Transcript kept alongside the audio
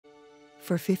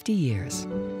For 50 years,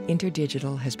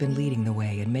 InterDigital has been leading the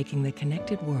way in making the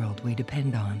connected world we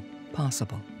depend on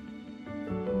possible.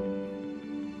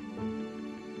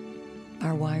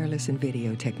 Our wireless and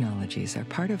video technologies are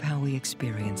part of how we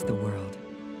experience the world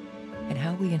and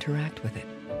how we interact with it.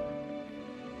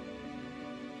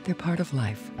 They're part of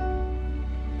life.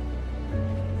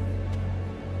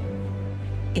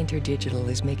 InterDigital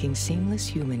is making seamless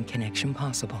human connection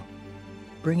possible,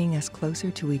 bringing us closer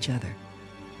to each other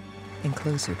and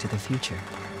closer to the future,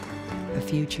 a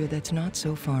future that's not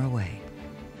so far away,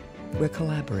 where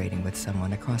collaborating with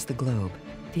someone across the globe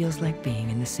feels like being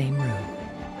in the same room.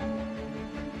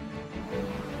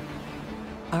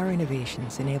 Our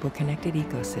innovations enable connected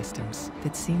ecosystems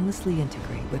that seamlessly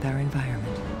integrate with our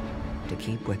environment to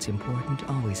keep what's important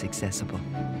always accessible,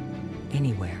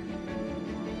 anywhere.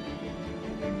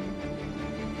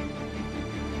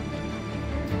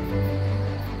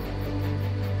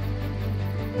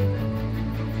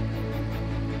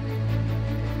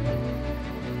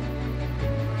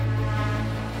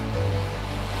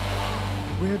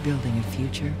 We're building a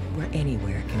future where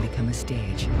anywhere can become a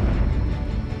stage.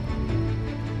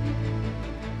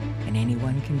 And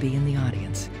anyone can be in the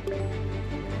audience.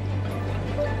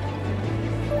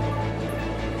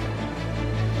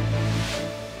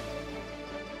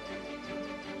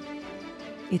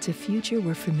 It's a future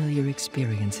where familiar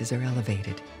experiences are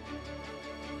elevated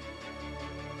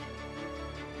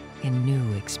and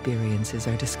new experiences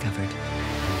are discovered.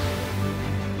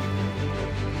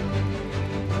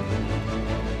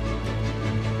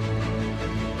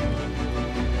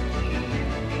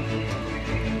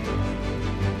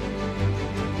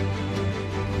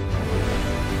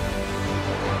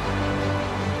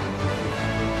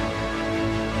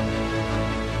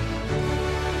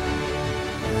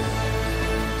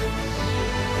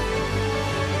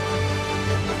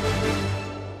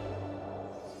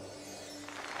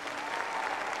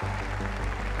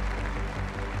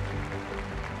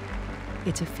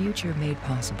 It's a future made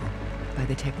possible by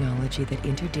the technology that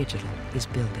InterDigital is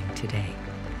building today.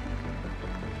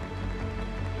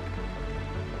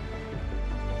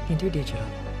 InterDigital,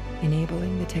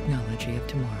 enabling the technology of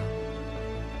tomorrow.